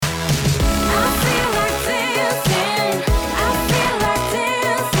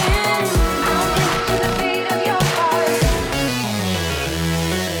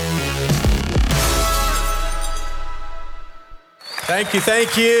Thank you,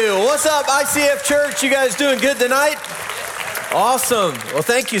 thank you. What's up, ICF Church? You guys doing good tonight? Awesome. Well,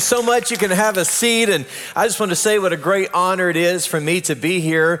 thank you so much. You can have a seat. And I just want to say what a great honor it is for me to be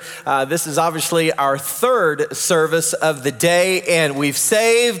here. This is obviously our third service of the day, and we've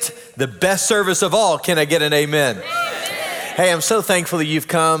saved the best service of all. Can I get an amen? Hey, I'm so thankful that you've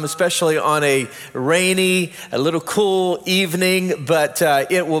come, especially on a rainy, a little cool evening, but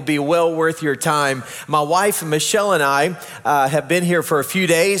it will be well worth your time. My wife, Michelle, and I have been here for a few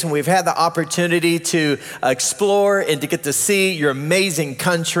days, and we've had the opportunity to explore and to get to see your amazing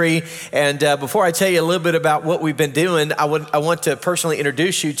country. And before I tell you a little bit about what we've been doing, I want to personally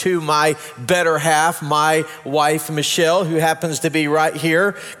introduce you to my better half, my wife, Michelle, who happens to be right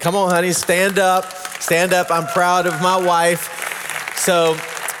here. Come on, honey, stand up. Stand up. I'm proud of my wife. So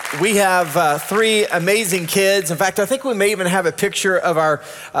we have three amazing kids. In fact, I think we may even have a picture of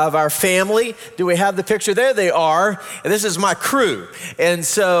our family. Do we have the picture? There they are. And this is my crew. And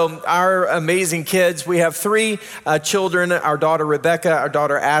so our amazing kids, we have three children, our daughter Rebecca, our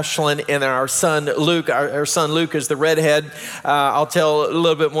daughter Ashlyn, and our son Luke. Our son Luke is the redhead. I'll tell a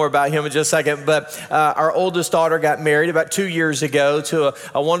little bit more about him in just a second. But our oldest daughter got married about 2 years ago to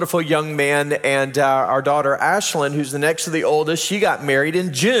a wonderful young man. And our daughter Ashlyn, who's the next to the oldest, she got married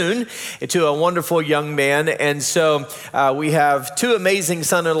in June to a wonderful young man. And so we have two amazing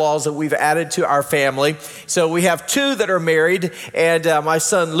son-in-laws that we've added to our family. So we have two that are married, and my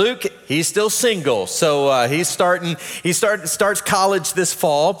son Luke, he's still single. So he starts college this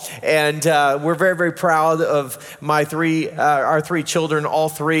fall, and we're very, very proud of our three children. All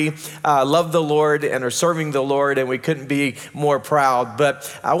three love the Lord and are serving the Lord, and we couldn't be more proud.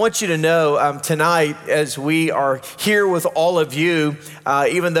 But I want you to know tonight, as we are here with all of you,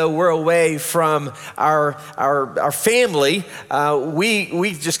 even though we're away from our family,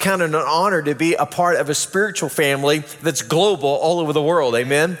 we just count it an honor to be a part of a spiritual family that's global all over the world.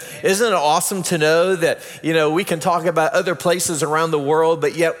 Amen. Isn't it awesome to know that, we can talk about other places around the world,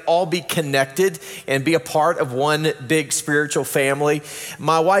 but yet all be connected and be a part of one big spiritual family?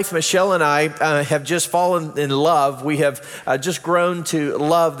 My wife, Michelle, and I have just fallen in love. We have just grown to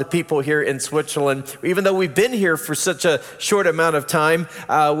love the people here in Switzerland. Even though we've been here for such a short amount of time,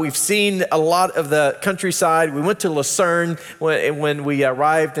 we've seen a lot of the countryside. We went to Lucerne when we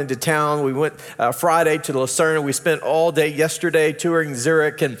arrived into town. We went Friday to Lucerne. We spent all day yesterday touring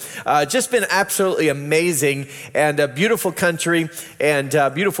Zurich, and just been absolutely amazing, and a beautiful country and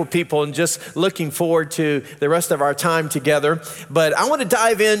beautiful people, and just looking forward to the rest of our time together. But I want to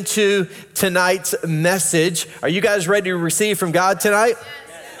dive into tonight's message. Are you guys ready to receive from God tonight?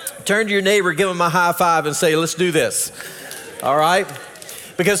 Turn to your neighbor, give him a high five, and say, let's do this. All right?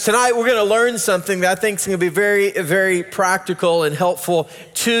 Because tonight we're going to learn something that I think is going to be very, very practical and helpful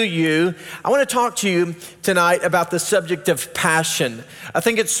to you. I want to talk to you tonight about the subject of passion. I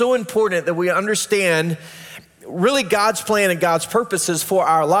think it's so important that we understand really God's plan and God's purposes for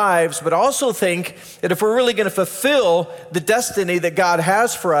our lives, but I also think that if we're really going to fulfill the destiny that God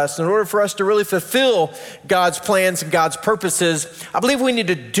has for us, in order for us to really fulfill God's plans and God's purposes, I believe we need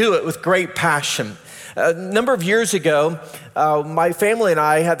to do it with great passion. A number of years ago, my family and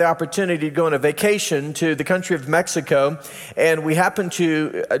I had the opportunity to go on a vacation to the country of Mexico, and we happened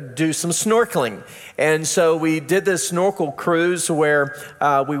to do some snorkeling. And so we did this snorkel cruise where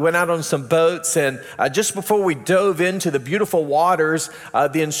we went out on some boats, and just before we dove into the beautiful waters,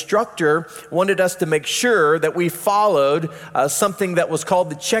 the instructor wanted us to make sure that we followed something that was called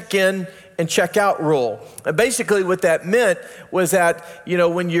the check-in and check out rule. And basically what that meant was that,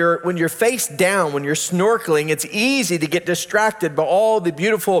 when you're face down, when you're snorkeling, it's easy to get distracted by all the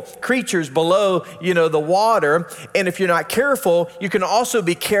beautiful creatures below, the water. And if you're not careful, you can also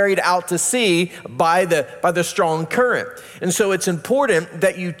be carried out to sea by the strong current. And so it's important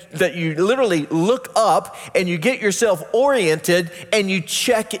that you literally look up and you get yourself oriented and you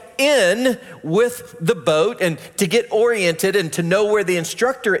check in with the boat, and to get oriented and to know where the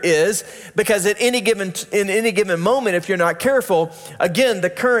instructor is, because in any given moment, if you're not careful, again, the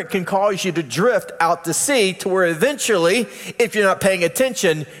current can cause you to drift out to sea, to where eventually, if you're not paying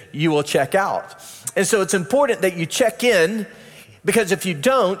attention, you will check out. And so it's important that you check in, because if you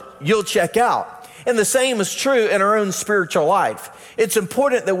don't, you'll check out. And the same is true in our own spiritual life. It's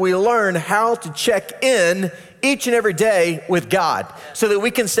important that we learn how to check in each and every day with God, so that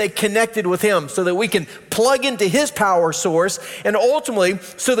we can stay connected with Him, so that we can plug into His power source, and ultimately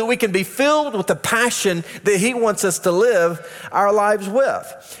so that we can be filled with the passion that He wants us to live our lives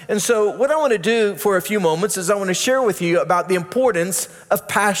with. And so what I want to do for a few moments is I want to share with you about the importance of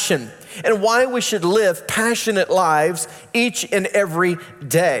passion and why we should live passionate lives each and every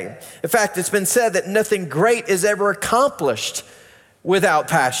day. In fact, it's been said that nothing great is ever accomplished without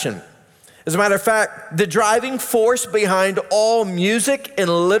passion. As a matter of fact, the driving force behind all music and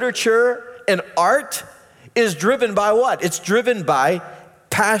literature and art is driven by what? It's driven by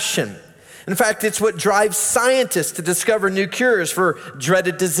passion. In fact, it's what drives scientists to discover new cures for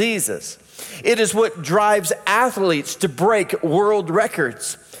dreaded diseases. It is what drives athletes to break world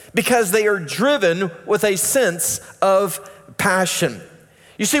records because they are driven with a sense of passion.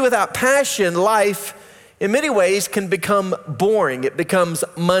 You see, without passion, life in many ways can become boring. It becomes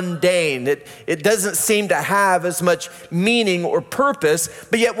mundane. It doesn't seem to have as much meaning or purpose.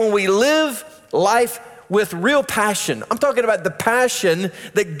 But yet when we live life with real passion, I'm talking about the passion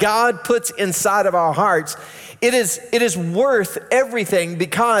that God puts inside of our hearts, it is worth everything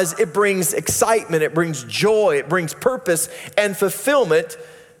because it brings excitement, it brings joy, it brings purpose and fulfillment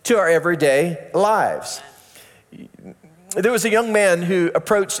to our everyday lives. There was a young man who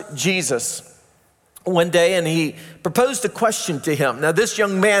approached Jesus one day and he proposed a question to him. Now, this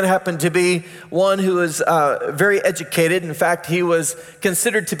young man happened to be one who was very educated. In fact, he was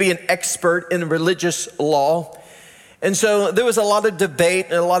considered to be an expert in religious law. And so there was a lot of debate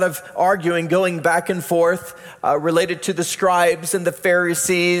and a lot of arguing going back and forth related to the scribes and the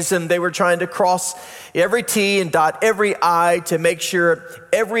Pharisees, and they were trying to cross every T and dot every I to make sure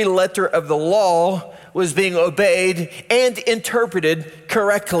every letter of the law was being obeyed and interpreted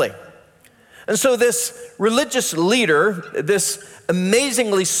correctly. And so this religious leader, this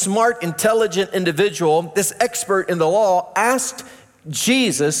amazingly smart, intelligent individual, this expert in the law, asked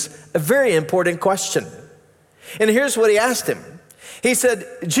Jesus a very important question. And here's what he asked him. He said,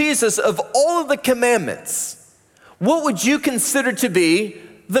 Jesus, of all of the commandments, what would you consider to be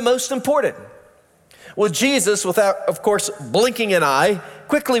the most important? Well, Jesus, without, of course, blinking an eye,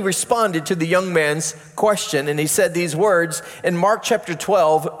 quickly responded to the young man's question. And he said these words in Mark chapter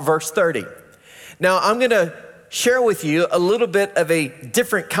 12, verse 30. Now, I'm going to share with you a little bit of a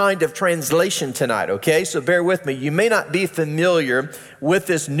different kind of translation tonight, okay? So bear with me. You may not be familiar with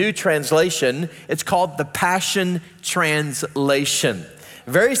this new translation. It's called the Passion Translation.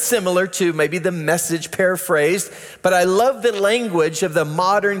 Very similar to maybe the Message paraphrased, but I love the language of the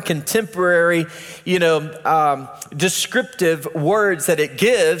modern contemporary, descriptive words that it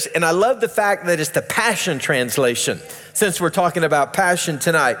gives. And I love the fact that it's the Passion Translation, since we're talking about passion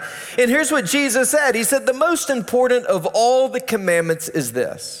tonight. And here's what Jesus said. He said, the most important of all the commandments is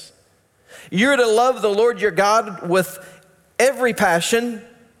this. You're to love the Lord your God with every passion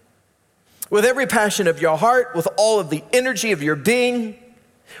of your heart, with all of the energy of your being,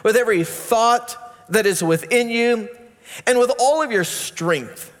 with every thought that is within you, and with all of your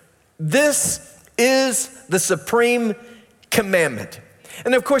strength. This is the supreme commandment.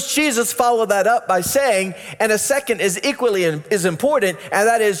 And of course, Jesus followed that up by saying, and a second is equally as important, and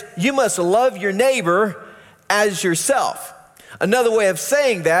that is, you must love your neighbor as yourself. Another way of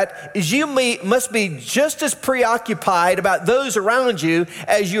saying that is you must be just as preoccupied about those around you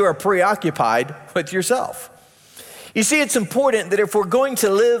as you are preoccupied with yourself. You see, it's important that if we're going to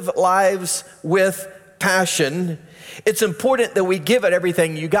live lives with passion, it's important that we give it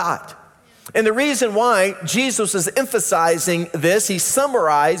everything you got. And the reason why Jesus is emphasizing this, he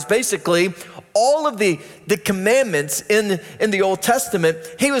summarized basically all of the commandments in the Old Testament.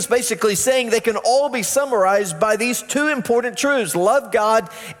 He was basically saying they can all be summarized by these two important truths: love God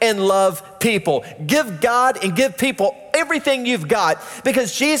and love people. Give God and give people everything you've got,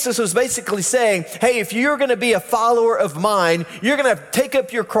 because Jesus was basically saying, hey, if you're gonna be a follower of mine, you're gonna take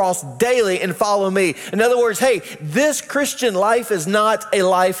up your cross daily and follow me. In other words, hey, this Christian life is not a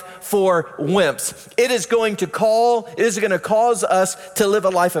life for wimps. It is going to cause us to live a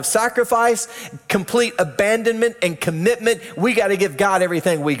life of sacrifice, complete abandonment and commitment. We gotta give God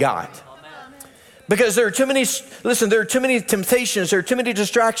everything we got. Because there are too many temptations, there are too many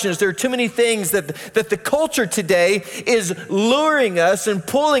distractions, there are too many things that the culture today is luring us and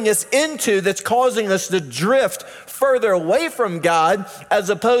pulling us into, that's causing us to drift further away from God as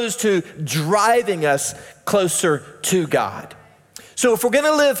opposed to driving us closer to God. So if we're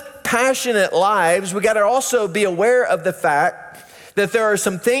gonna live passionate lives, we gotta also be aware of the fact that there are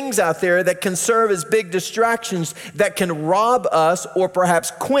some things out there that can serve as big distractions that can rob us or perhaps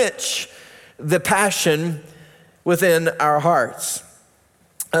quench the passion within our hearts.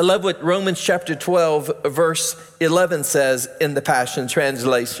 I love what Romans chapter 12, verse 11 says in the Passion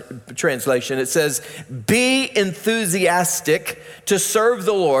Translation. It says, be enthusiastic to serve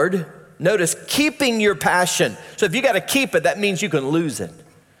the Lord. Notice, keeping your passion. So if you got to keep it, that means you can lose it.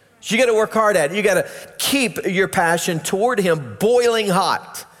 So you got to work hard at it. You got to keep your passion toward him boiling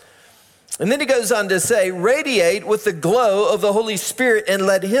hot. And then he goes on to say, radiate with the glow of the Holy Spirit and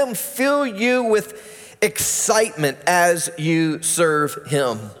let him fill you with excitement as you serve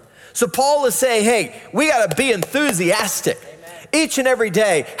him. So Paul is saying, hey, we got to be enthusiastic each and every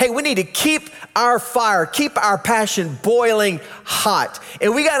day. Hey, we need to keep our fire, keep our passion boiling hot.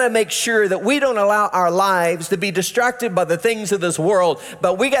 And we got to make sure that we don't allow our lives to be distracted by the things of this world,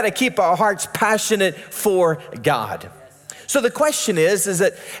 but we got to keep our hearts passionate for God. So the question is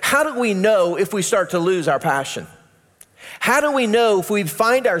that how do we know if we start to lose our passion? How do we know if we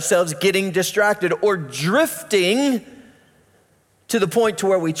find ourselves getting distracted or drifting to the point to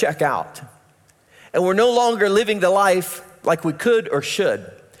where we check out and we're no longer living the life like we could or should?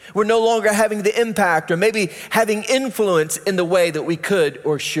 We're no longer having the impact or maybe having influence in the way that we could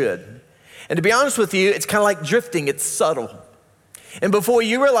or should. And to be honest with you, it's kind of like drifting. It's subtle. And before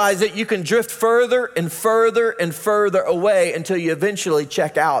you realize it, you can drift further and further and further away until you eventually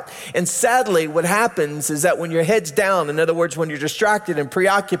check out. And sadly, what happens is that when your head's down, in other words, when you're distracted and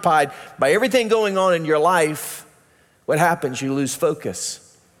preoccupied by everything going on in your life, what happens? You lose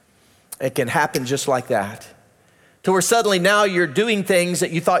focus. It can happen just like that. To where suddenly now you're doing things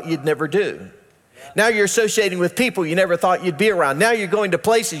that you thought you'd never do. Now you're associating with people you never thought you'd be around. Now you're going to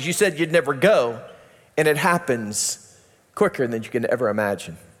places you said you'd never go. And it happens quicker than you can ever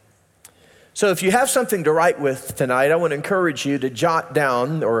imagine. So if you have something to write with tonight, I want to encourage you to jot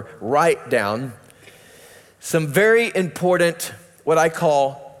down or write down some very important, what I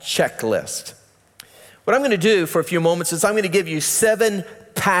call checklist. What I'm going to do for a few moments is I'm going to give you 7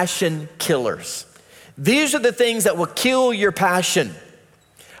 passion killers. These are the things that will kill your passion.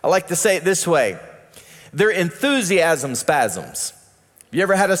 I like to say it this way. They're enthusiasm spasms. You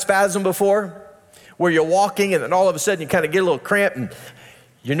ever had a spasm before? Where you're walking and then all of a sudden you kind of get a little cramp and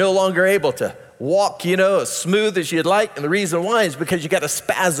you're no longer able to walk, as smooth as you'd like. And the reason why is because you got a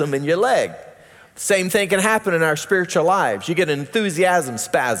spasm in your leg. Same thing can happen in our spiritual lives. You get an enthusiasm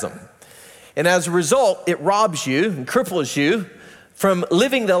spasm. And as a result, it robs you and cripples you from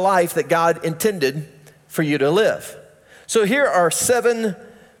living the life that God intended for you to live. So here are 7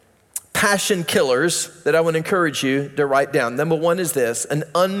 passion killers that I would encourage you to write down. Number 1 is this: an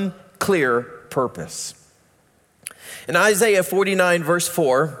unclear purpose. In Isaiah 49 verse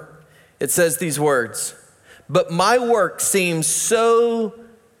 4, it says these words, "But my work seems so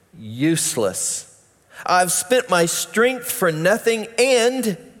useless. I've spent my strength for nothing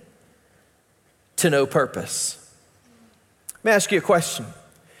and to no purpose." Let me ask you a question.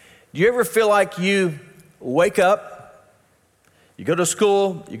 Do you ever feel like you wake up, you go to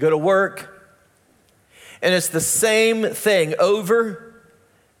school, you go to work, and it's the same thing over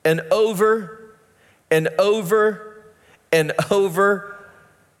and over and over and over,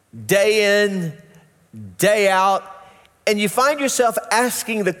 day in, day out, and you find yourself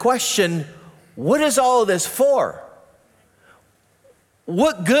asking the question, what is all of this for?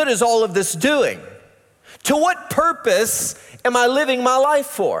 What good is all of this doing? To what purpose am I living my life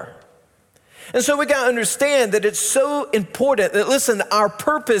for? And so we got to understand that it's so important that, listen, our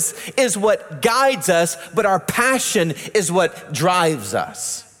purpose is what guides us, but our passion is what drives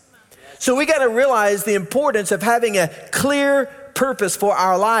us. So we got to realize the importance of having a clear purpose for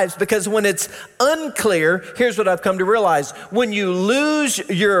our lives, because when it's unclear, here's what I've come to realize. When you lose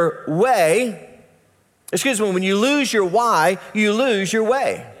your way, when you lose your why, you lose your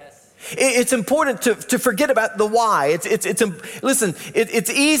way. It's important to forget about the why. It's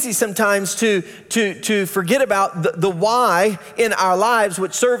easy sometimes to forget about the why in our lives,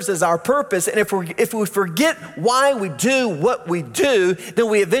 which serves as our purpose. And if we forget why we do what we do, then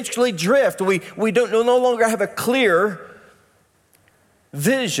we eventually drift. We don't no longer have a clear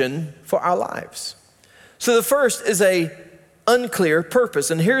vision for our lives. So the first is a unclear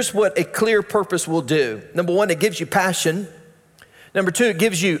purpose. And here's what a clear purpose will do. Number 1, it gives you passion. Number 2, it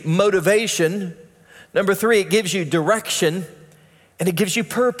gives you motivation. Number 3, it gives you direction, and it gives you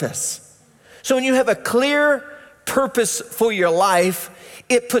purpose. So when you have a clear purpose for your life,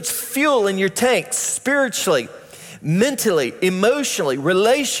 it puts fuel in your tank spiritually, mentally, emotionally,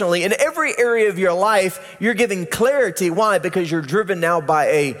 relationally. In every area of your life, you're giving clarity. Why? Because you're driven now by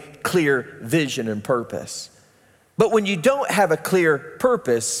a clear vision and purpose. But when you don't have a clear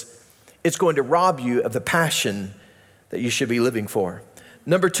purpose, it's going to rob you of the passion that you should be living for.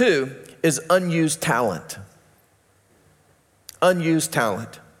 Number 2 is unused talent. Unused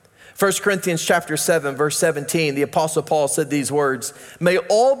talent. 1 Corinthians chapter 7, verse 17, the Apostle Paul said these words, "May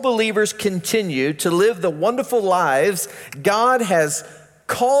all believers continue to live the wonderful lives God has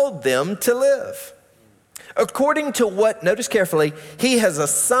called them to live, according to what," notice carefully, "He has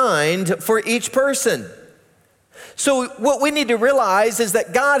assigned for each person." So what we need to realize is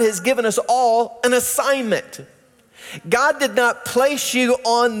that God has given us all an assignment. God did not place you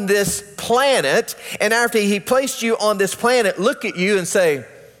on this planet, and after he placed you on this planet, look at you and say,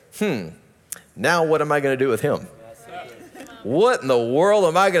 now what am I going to do with him? What in the world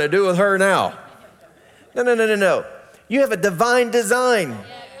am I going to do with her now? No. You have a divine design.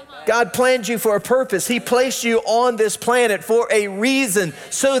 God planned you for a purpose. He placed you on this planet for a reason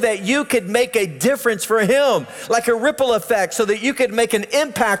so that you could make a difference for him, like a ripple effect, so that you could make an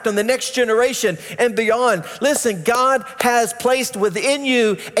impact on the next generation and beyond. Listen, God has placed within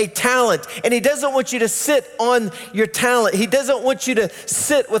you a talent, and he doesn't want you to sit on your talent. He doesn't want you to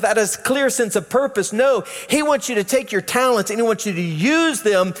sit without a clear sense of purpose. No, he wants you to take your talents and he wants you to use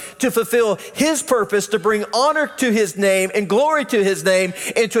them to fulfill his purpose, to bring honor to his name and glory to his name,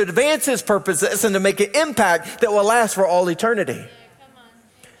 and to advance his purposes and to make an impact that will last for all eternity.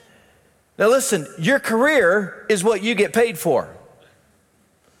 Now listen, your career is what you get paid for,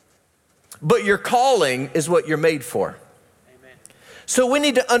 but your calling is what you're made for. So we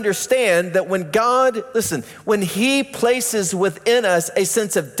need to understand that when God, when he places within us a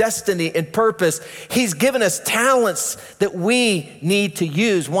sense of destiny and purpose, he's given us talents that we need to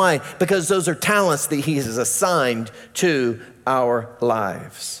use. Why? Because those are talents that he has assigned to our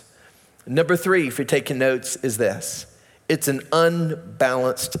lives. Number 3, if you're taking notes, is this. It's an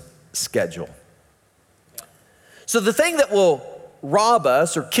unbalanced schedule. So the thing that will rob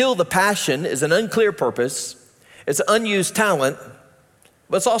us or kill the passion is an unclear purpose, it's unused talent,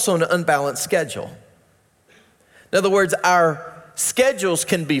 but it's also an unbalanced schedule. In other words, our schedules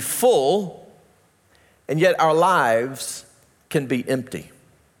can be full, and yet our lives can be empty.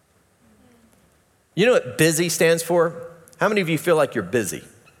 You know what busy stands for? How many of you feel like you're busy?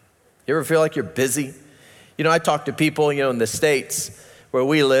 You ever feel like you're busy? You know, I talk to people, in the States where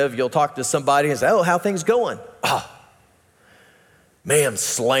we live, you'll talk to somebody and say, oh, how things going? Oh, man, I'm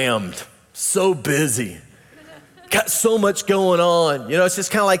slammed, so busy. Got so much going on. It's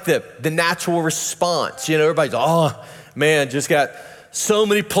just kind of like the natural response. Everybody's, oh, man, just got so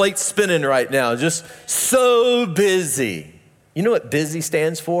many plates spinning right now, just so busy. You know what busy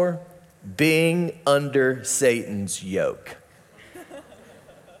stands for? Being under Satan's yoke.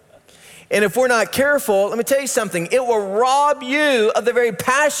 And if we're not careful, let me tell you something, it will rob you of the very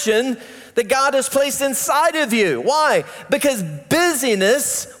passion that God has placed inside of you. Why? Because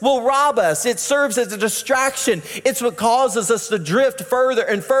busyness will rob us. It serves as a distraction. It's what causes us to drift further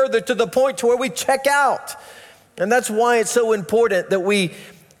and further to the point to where we check out. And that's why it's so important that we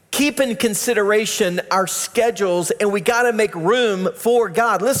keep in consideration our schedules, and we got to make room for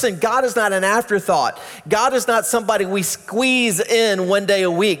God. Listen, God is not an afterthought. God is not somebody we squeeze in one day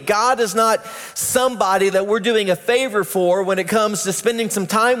a week. God is not somebody that we're doing a favor for when it comes to spending some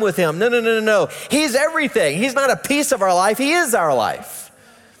time with him. No. He's everything. He's not a piece of our life. He is our life.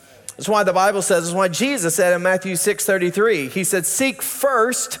 That's why the Bible says, that's why Jesus said in Matthew 6:33, he said, seek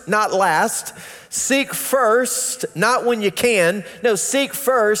first, not last. Seek first, not when you can. No, seek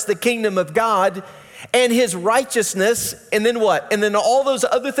first the kingdom of God and his righteousness. And then what? And then all those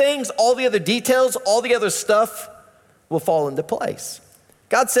other things, all the other details, all the other stuff will fall into place.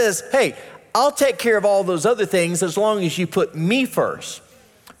 God says, hey, I'll take care of all those other things as long as you put me first.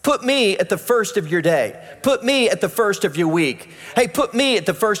 Put me at the first of your day. Put me at the first of your week. Hey, put me at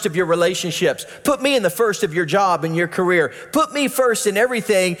the first of your relationships. Put me in the first of your job and your career. Put me first in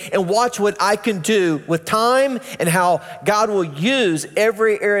everything and watch what I can do with time and how God will use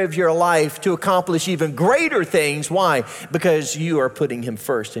every area of your life to accomplish even greater things. Why? Because you are putting him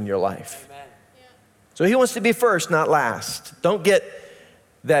first in your life. Amen. So he wants to be first, not last. Don't get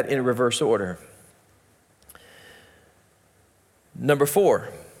that in reverse order. Number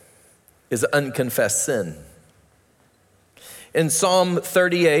 4 is unconfessed sin. In Psalm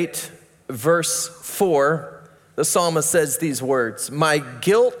 38, verse 4, the psalmist says these words, my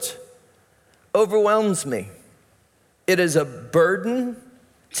guilt overwhelms me. It is a burden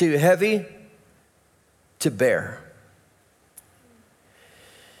too heavy to bear.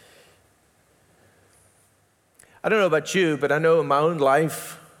 I don't know about you, but I know in my own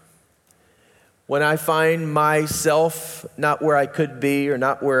life, when I find myself not where I could be or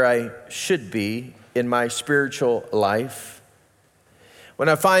not where I should be in my spiritual life, when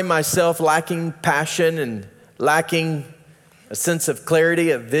I find myself lacking passion and lacking a sense of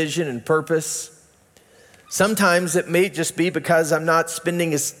clarity, of vision and purpose, sometimes it may just be because I'm not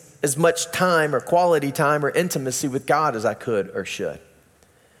spending as much time or quality time or intimacy with God as I could or should.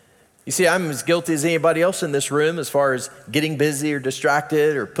 You see, I'm as guilty as anybody else in this room as far as getting busy or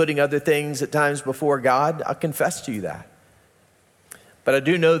distracted or putting other things at times before God. I'll confess to you that. But I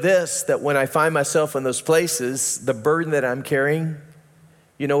do know this, that when I find myself in those places, the burden that I'm carrying,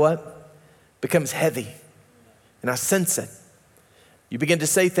 you know what? Becomes heavy. and I sense it. You begin to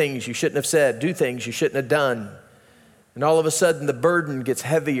say things you shouldn't have said, do things you shouldn't have done. And all of a sudden, the burden gets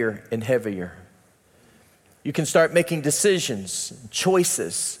heavier and heavier. You can start making decisions,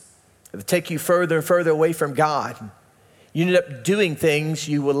 choices that take you further and further away from God. You end up doing things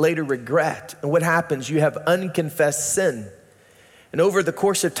you will later regret. And what happens? You have unconfessed sin. And over the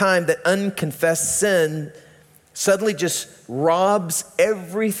course of time, that unconfessed sin suddenly just robs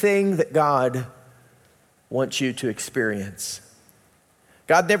everything that God wants you to experience.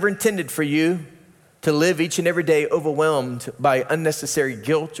 God never intended for you to live each and every day overwhelmed by unnecessary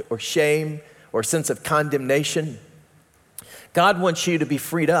guilt or shame or sense of condemnation. God wants you to be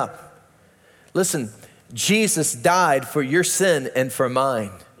freed up. Listen, Jesus died for your sin and for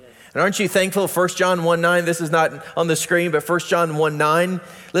mine. And aren't you thankful? 1 John 1:9, this is not on the screen, but 1 John 1:9.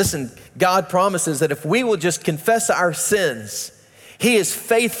 Listen, God promises that if we will just confess our sins, He is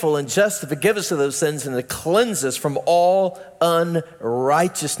faithful and just to forgive us of those sins and to cleanse us from all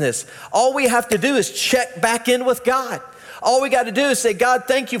unrighteousness. All we have to do is check back in with God. All we got to do is say, God,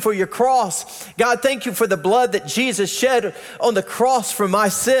 thank you for your cross. God, thank you for the blood that Jesus shed on the cross for my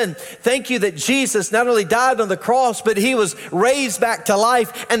sin. Thank you that Jesus not only died on the cross, but He was raised back to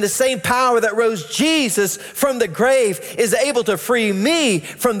life. And the same power that rose Jesus from the grave is able to free me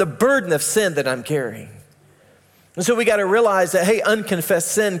from the burden of sin that I'm carrying. And so we got to realize that, hey,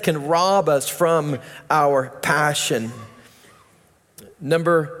 unconfessed sin can rob us from our passion.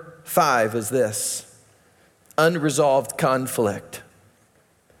 Number 5 is this: unresolved conflict.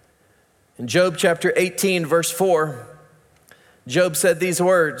 In Job chapter 18, verse 4, Job said these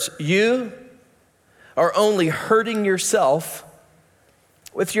words: you are only hurting yourself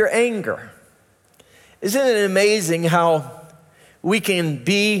with your anger. Isn't it amazing how we can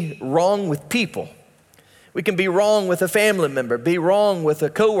be wrong with people? We can be wrong with a family member, be wrong with a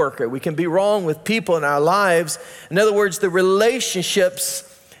coworker. We can be wrong with people in our lives. In other words, the relationships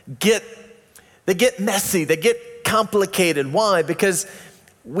get messy, they get complicated. Why? Because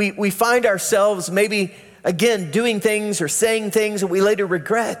we find ourselves maybe, again, doing things or saying things that we later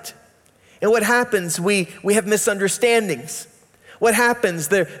regret. And what happens? We have misunderstandings. What happens?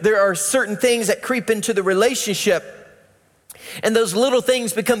 There are certain things that creep into the relationship, and those little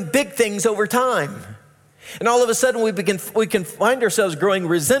things become big things over time. And all of a sudden we can find ourselves growing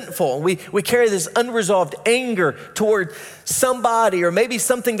resentful. We carry this unresolved anger toward somebody, or maybe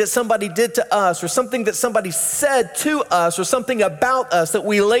something that somebody did to us, or something that somebody said to us, or something about us that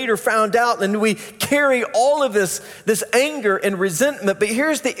we later found out, and we carry all of this anger and resentment. But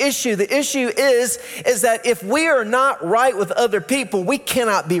here's the issue. The issue is that if we are not right with other people, we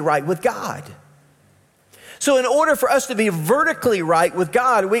cannot be right with God. So in order for us to be vertically right with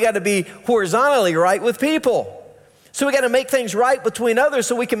God, we got to be horizontally right with people. So we got to make things right between others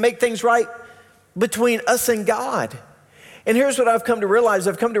so we can make things right between us and God. And here's what I've come to realize.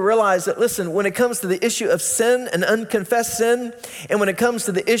 I've come to realize that, listen, when it comes to the issue of sin and unconfessed sin, and when it comes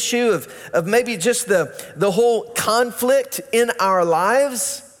to the issue of maybe just the whole conflict in our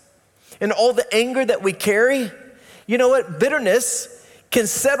lives and all the anger that we carry, you know what? Bitterness can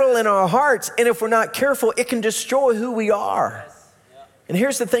settle in our hearts, and if we're not careful, it can destroy who we are. And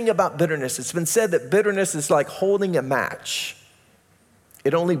here's the thing about bitterness. It's been said that bitterness is like holding a match.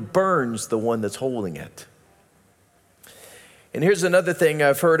 It only burns the one that's holding it. And here's another thing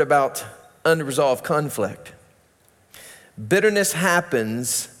I've heard about unresolved conflict. Bitterness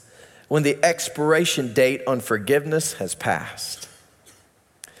happens when the expiration date on forgiveness has passed.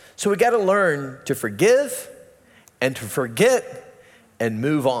 So we got to learn to forgive and to forget and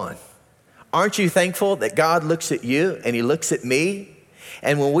move on. Aren't you thankful that God looks at you and He looks at me?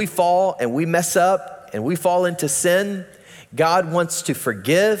 And when we fall and we mess up and we fall into sin, God wants to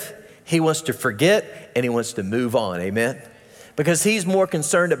forgive, He wants to forget, and He wants to move on, amen? Because He's more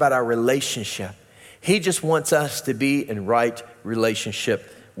concerned about our relationship. He just wants us to be in right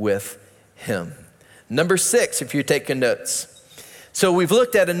relationship with Him. Number 6, if you're taking notes. So we've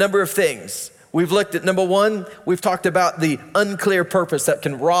looked at a number of things. We've looked at number 1, we've talked about the unclear purpose that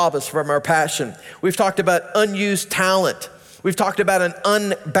can rob us from our passion. We've talked about unused talent. We've talked about an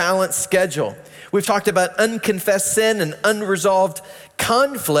unbalanced schedule. We've talked about unconfessed sin and unresolved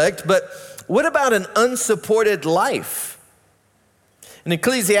conflict, but what about an unsupported life? In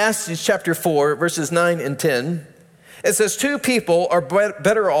Ecclesiastes chapter 4, verses 9 and 10, it says, 2 people are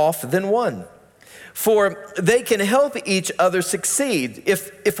better off than one, for they can help each other succeed.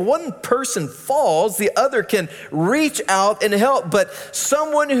 If one person falls, the other can reach out and help. But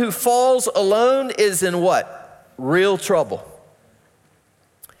someone who falls alone is in what? Real trouble.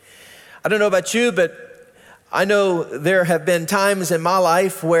 I don't know about you, but I know there have been times in my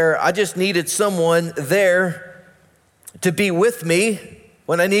life where I just needed someone there to be with me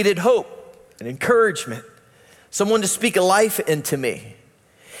when I needed hope and encouragement, someone to speak life into me.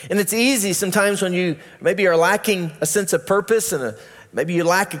 And it's easy sometimes when you maybe are lacking a sense of purpose and maybe you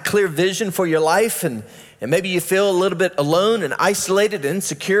lack a clear vision for your life and maybe you feel a little bit alone and isolated and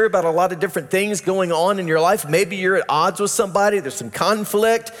insecure about a lot of different things going on in your life. Maybe you're at odds with somebody, there's some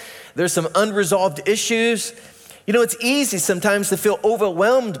conflict, there's some unresolved issues. You know, it's easy sometimes to feel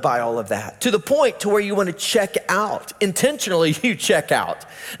overwhelmed by all of that, to the point to where you want to check out. Intentionally, you check out.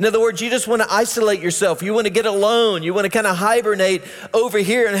 In other words, you just want to isolate yourself. You want to get alone. You want to kind of hibernate over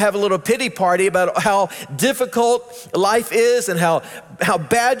here and have a little pity party about how difficult life is and how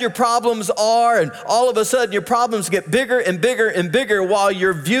bad your problems are. And all of a sudden, your problems get bigger and bigger and bigger while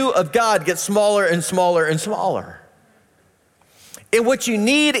your view of God gets smaller and smaller and smaller. And what you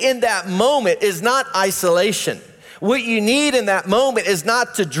need in that moment is not isolation. What you need in that moment is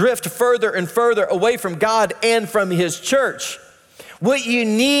not to drift further and further away from God and from His church. What you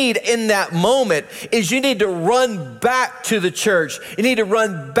need in that moment is you need to run back to the church. You need to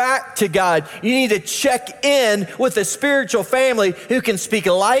run back to God. You need to check in with a spiritual family who can speak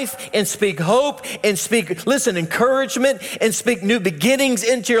life and speak hope and speak, encouragement and speak new beginnings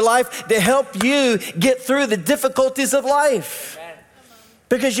into your life to help you get through the difficulties of life.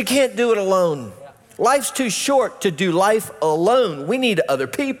 Because you can't do it alone. Life's too short to do life alone. We need other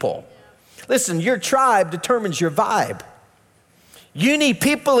people. Listen, your tribe determines your vibe. You need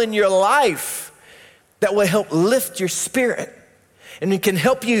people in your life that will help lift your spirit and it can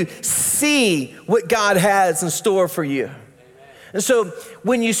help you see what God has in store for you. And so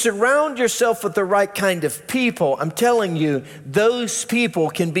when you surround yourself with the right kind of people, I'm telling you, those people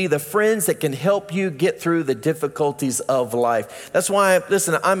can be the friends that can help you get through the difficulties of life. That's why,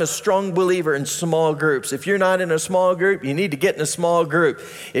 I'm a strong believer in small groups. If you're not in a small group, you need to get in a small group.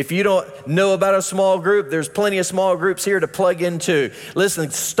 If you don't know about a small group, there's plenty of small groups here to plug into.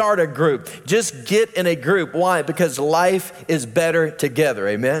 Start a group. Just get in a group. Why? Because life is better together.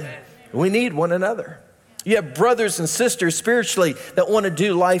 Amen? We need one another. You have brothers and sisters spiritually that want to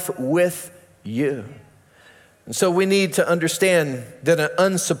do life with you. And so we need to understand that an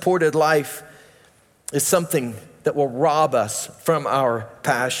unsupported life is something that will rob us from our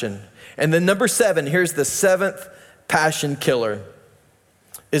passion. And then number 7, here's the 7th passion killer,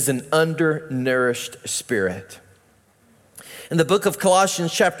 is an undernourished spirit. In the book of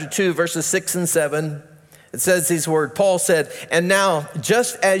Colossians chapter 2, verses 6 and 7, it says these words. Paul said, "And now,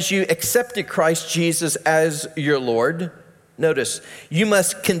 just as you accepted Christ Jesus as your Lord," notice, "you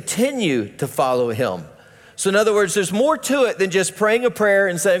must continue to follow Him." So in other words, there's more to it than just praying a prayer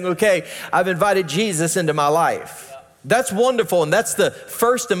and saying, okay, I've invited Jesus into my life. That's wonderful, and that's the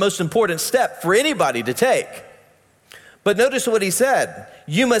first and most important step for anybody to take. But notice what he said.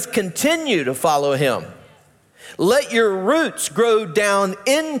 You must continue to follow Him. Let your roots grow down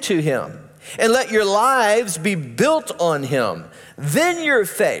into Him. And let your lives be built on Him. Then your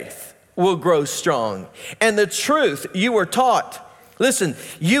faith will grow strong. And the truth you were taught,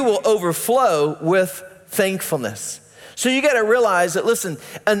 you will overflow with thankfulness. So you got to realize that,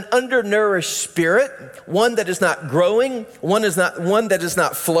 an undernourished spirit, one that is not growing, one that is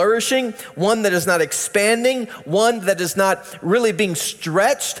not flourishing, one that is not expanding, one that is not really being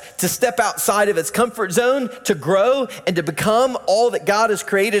stretched to step outside of its comfort zone, to grow and to become all that God has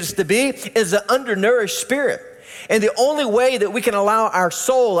created us to be, is an undernourished spirit. And the only way that we can allow our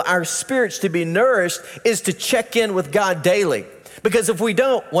soul, our spirits to be nourished is to check in with God daily. Because if we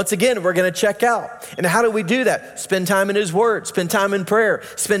don't, once again, we're going to check out. And how do we do that? Spend time in His Word, spend time in prayer,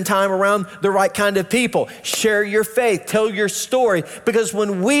 spend time around the right kind of people, share your faith, tell your story. Because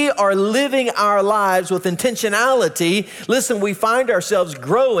when we are living our lives with intentionality, we find ourselves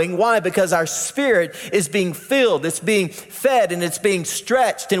growing. Why? Because our spirit is being filled, it's being fed, and it's being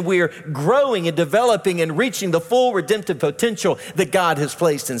stretched, and we're growing and developing and reaching the full redemptive potential that God has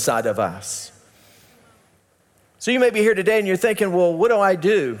placed inside of us. So you may be here today and you're thinking, well, what do I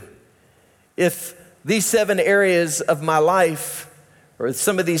do if these 7 areas of my life or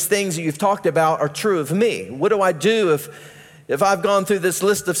some of these things that you've talked about are true of me? What do I do if I've gone through this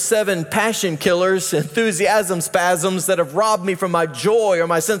list of 7 passion killers, enthusiasm spasms that have robbed me from my joy or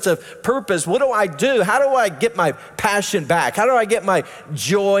my sense of purpose? What do I do? How do I get my passion back? How do I get my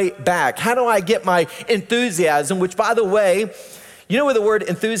joy back? How do I get my enthusiasm, which, by the way, you know where the word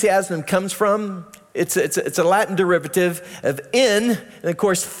enthusiasm comes from? It's a Latin derivative of en, and of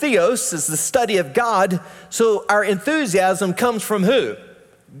course, theos is the study of God. So our enthusiasm comes from who?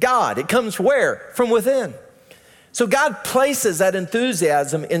 God. It comes where? From within. So God places that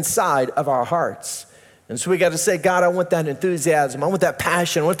enthusiasm inside of our hearts. And so we got to say, God, I want that enthusiasm. I want that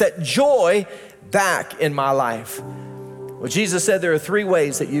passion. I want that joy back in my life. Well, Jesus said there are 3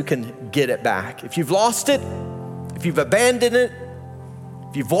 ways that you can get it back. If you've lost it, if you've abandoned it,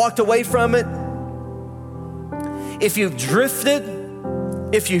 if you've walked away from it, if you've drifted,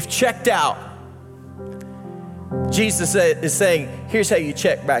 if you've checked out, Jesus is saying, here's how you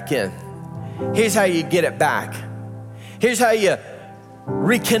check back in. Here's how you get it back. Here's how you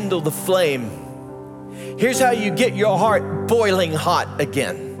rekindle the flame. Here's how you get your heart boiling hot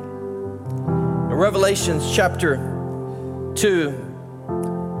again. In Revelation chapter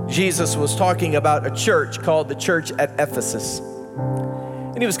 2, Jesus was talking about a church called the church at Ephesus.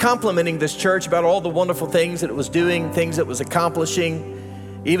 And he was complimenting this church about all the wonderful things that it was doing, things it was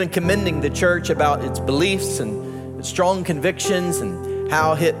accomplishing, even commending the church about its beliefs and its strong convictions and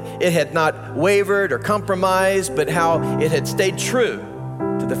how it had not wavered or compromised, but how it had stayed true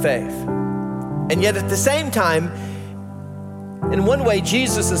to the faith. And yet at the same time, in one way,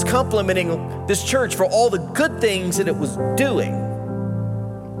 Jesus is complimenting this church for all the good things that it was doing.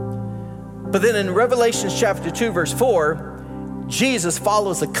 But then in Revelation chapter 2, verse 4, Jesus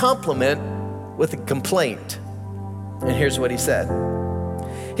follows the compliment with a complaint. And here's what he said.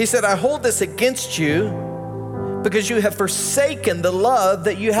 He said, I hold this against you because you have forsaken the love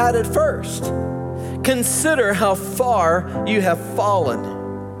that you had at first. Consider how far you have fallen,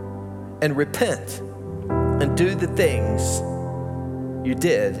 and repent and do the things you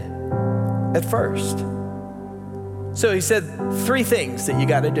did at first. So he said 3 things that you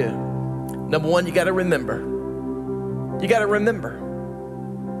got to do. Number 1, you got to remember. You got to remember.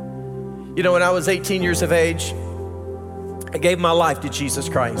 You know, when I was 18 years of age, I gave my life to Jesus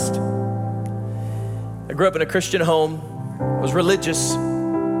Christ. I grew up in a Christian home, was religious,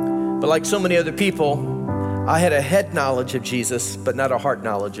 but like so many other people, I had a head knowledge of Jesus, but not a heart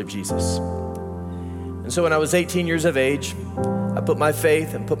knowledge of Jesus. And so when I was 18 years of age, I put my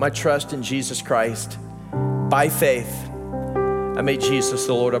faith and put my trust in Jesus Christ. By faith, I made Jesus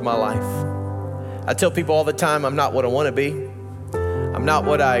the Lord of my life. I tell people all the time, I'm not what I want to be. I'm not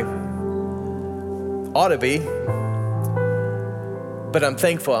what I ought to be. But I'm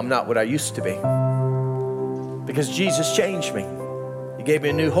thankful I'm not what I used to be. Because Jesus changed me. He gave me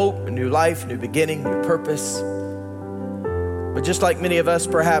a new hope, a new life, a new beginning, new purpose. But just like many of us,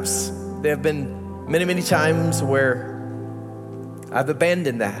 perhaps there have been many, many times where I've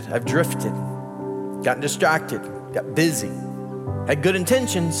abandoned that. I've drifted, gotten distracted, got busy, had good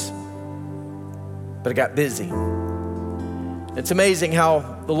intentions, but I got busy. It's amazing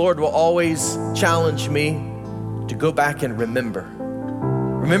how the Lord will always challenge me to go back and remember.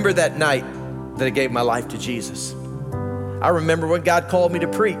 Remember that night that I gave my life to Jesus. I remember when God called me to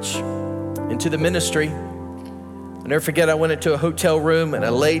preach into the ministry. I'll never forget, I went into a hotel room and I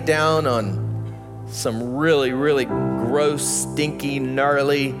laid down on some really, really gross, stinky,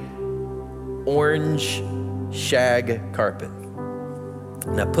 gnarly, orange shag carpet.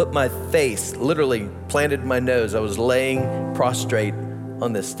 And I put my face, literally planted my nose. I was laying prostrate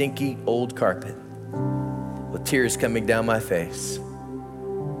on the stinky old carpet with tears coming down my face.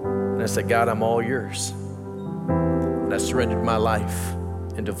 And I said, God, I'm all yours. And I surrendered my life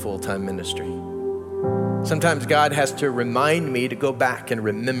into full-time ministry. Sometimes God has to remind me to go back and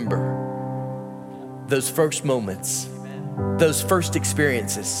remember those first moments, those first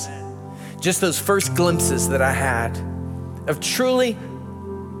experiences, just those first glimpses that I had of truly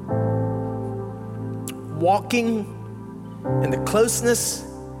walking in the closeness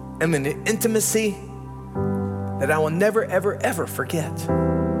and in the intimacy that I will never, ever, ever forget.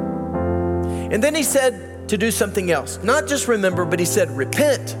 And then he said to do something else. Not just remember, but he said,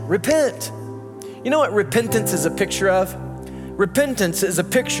 repent, repent. You know what repentance is a picture of? Repentance is a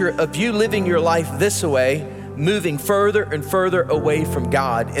picture of you living your life this way, moving further and further away from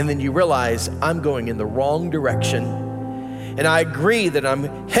God. And then you realize, I'm going in the wrong direction. And I agree that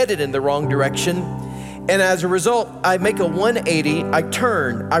I'm headed in the wrong direction. And as a result, I make a 180, I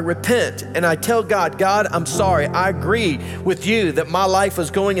turn, I repent, and I tell God, God, I'm sorry. I agree with you that my life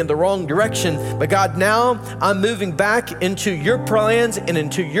was going in the wrong direction. But God, now I'm moving back into your plans and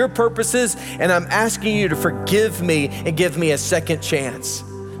into your purposes, and I'm asking you to forgive me and give me a second chance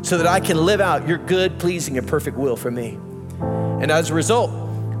so that I can live out your good, pleasing, and perfect will for me. And as a result,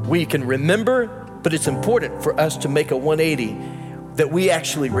 we can remember, but it's important for us to make a 180, that we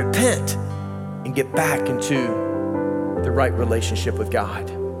actually repent and get back into the right relationship with God.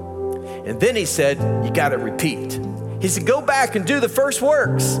 And then he said, you gotta repeat. He said, go back and do the first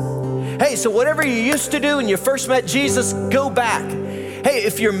works. Hey, so whatever you used to do when you first met Jesus, go back. Hey,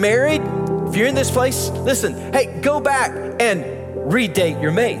 if you're married, if you're in this place, listen, hey, go back and redate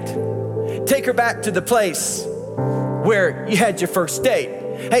your mate. Take her back to the place where you had your first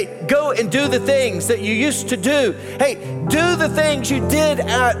date. Hey, go and do the things that you used to do. Hey, do the things you did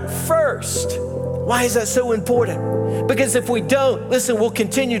at first. Why is that so important? Because if we don't, listen, we'll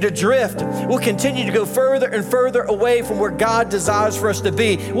continue to drift. We'll continue to go further and further away from where God desires for us to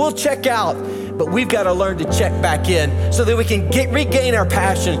be. We'll check out, but we've got to learn to check back in so that we can regain our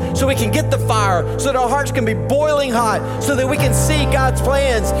passion, so we can get the fire, so that our hearts can be boiling hot, so that we can see God's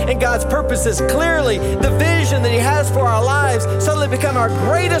plans and God's purposes clearly. The vision that He has for our lives suddenly become our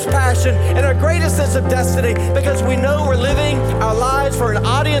greatest passion and our greatest sense of destiny, because we know we're living our lives for an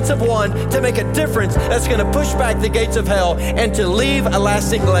audience of one to make a difference that's going to push back the gates of hell and to leave a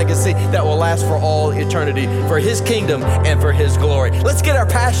lasting legacy that will last for all eternity, for His kingdom and for His glory. Let's get our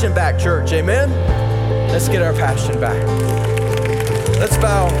passion back, church. Amen? Let's get our passion back. Let's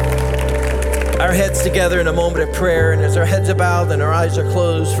bow our heads together in a moment of prayer. And as our heads are bowed and our eyes are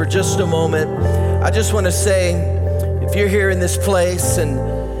closed for just a moment, I just want to say, if you're here in this place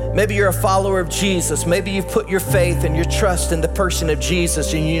and maybe you're a follower of Jesus, maybe you've put your faith and your trust in the person of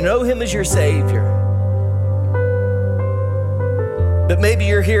Jesus and you know Him as your Savior, but maybe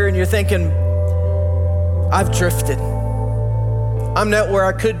you're here and you're thinking, I've drifted. I'm not where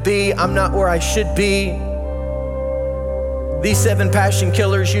I could be. I'm not where I should be. These 7 passion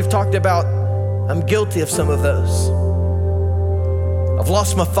killers you've talked about, I'm guilty of some of those. I've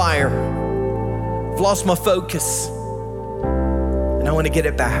lost my fire. I've lost my focus. And I want to get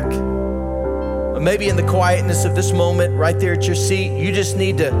it back. But maybe in the quietness of this moment, right there at your seat, you just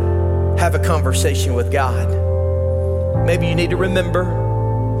need to have a conversation with God. Maybe you need to remember.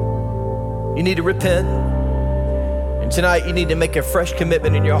 You need to repent. And tonight you need to make a fresh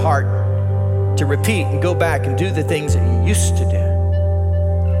commitment in your heart to repeat and go back and do the things that you used to do.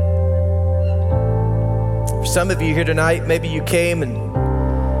 For some of you here tonight, maybe you came and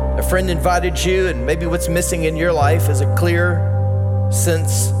a friend invited you, and maybe what's missing in your life is a clear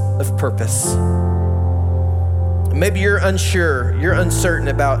sense of purpose. Maybe you're unsure, you're uncertain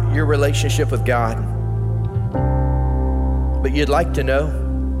about your relationship with God, but you'd like to know,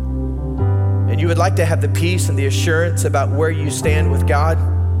 and you would like to have the peace and the assurance about where you stand with God.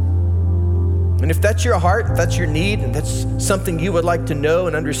 And if that's your heart, if that's your need, and that's something you would like to know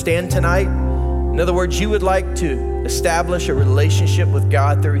and understand tonight, in other words, you would like to establish a relationship with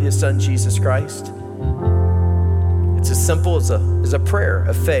God through His Son, Jesus Christ, it's as simple as a prayer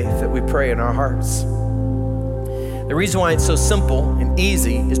of faith that we pray in our hearts. The reason why it's so simple and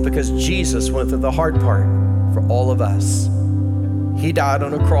easy is because Jesus went through the hard part for all of us. He died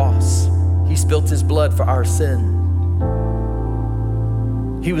on a cross. He spilled His blood for our sin.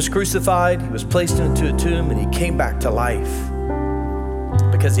 He was crucified, He was placed into a tomb, and He came back to life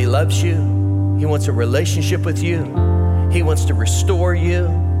because He loves you. He wants a relationship with you. He wants to restore you,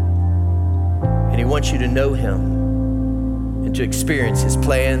 and He wants you to know Him and to experience His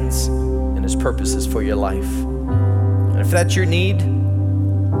plans and His purposes for your life. And if that's your need,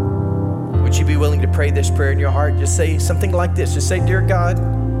 would you be willing to pray this prayer in your heart? Just say something like this. Just say, Dear God,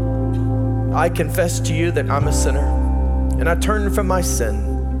 I confess to You that I'm a sinner, and I turn from my sin.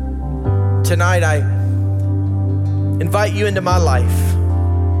 Tonight, I invite You into my life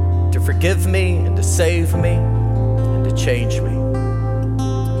to forgive me and to save me and to change me.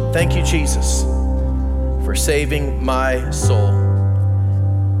 Thank You, Jesus, for saving my soul.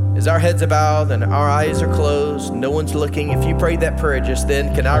 As our heads are bowed and our eyes are closed, no one's looking, if you prayed that prayer just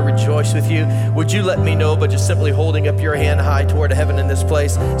then, can I rejoice with you? Would you let me know by just simply holding up your hand high toward heaven in this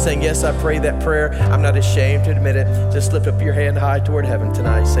place, saying, yes, I prayed that prayer. I'm not ashamed to admit it. Just lift up your hand high toward heaven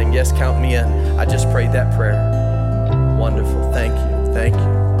tonight, saying, yes, count me in. I just prayed that prayer. Wonderful. Thank you. Thank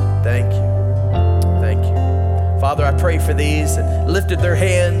you. Thank you. Thank you. Father, I pray for these that lifted their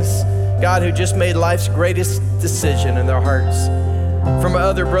hands, God, who just made life's greatest decision in their hearts. From our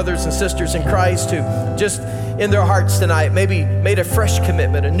other brothers and sisters in Christ who just in their hearts tonight maybe made a fresh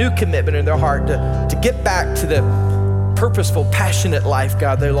commitment, a new commitment in their heart to get back to the purposeful, passionate life,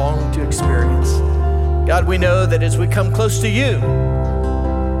 God, they long to experience. God, we know that as we come close to You,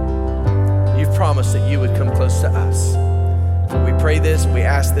 You've promised that You would come close to us. So we pray this, we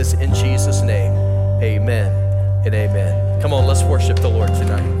ask this in Jesus' name. Amen and amen. Come on, let's worship the Lord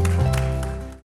tonight.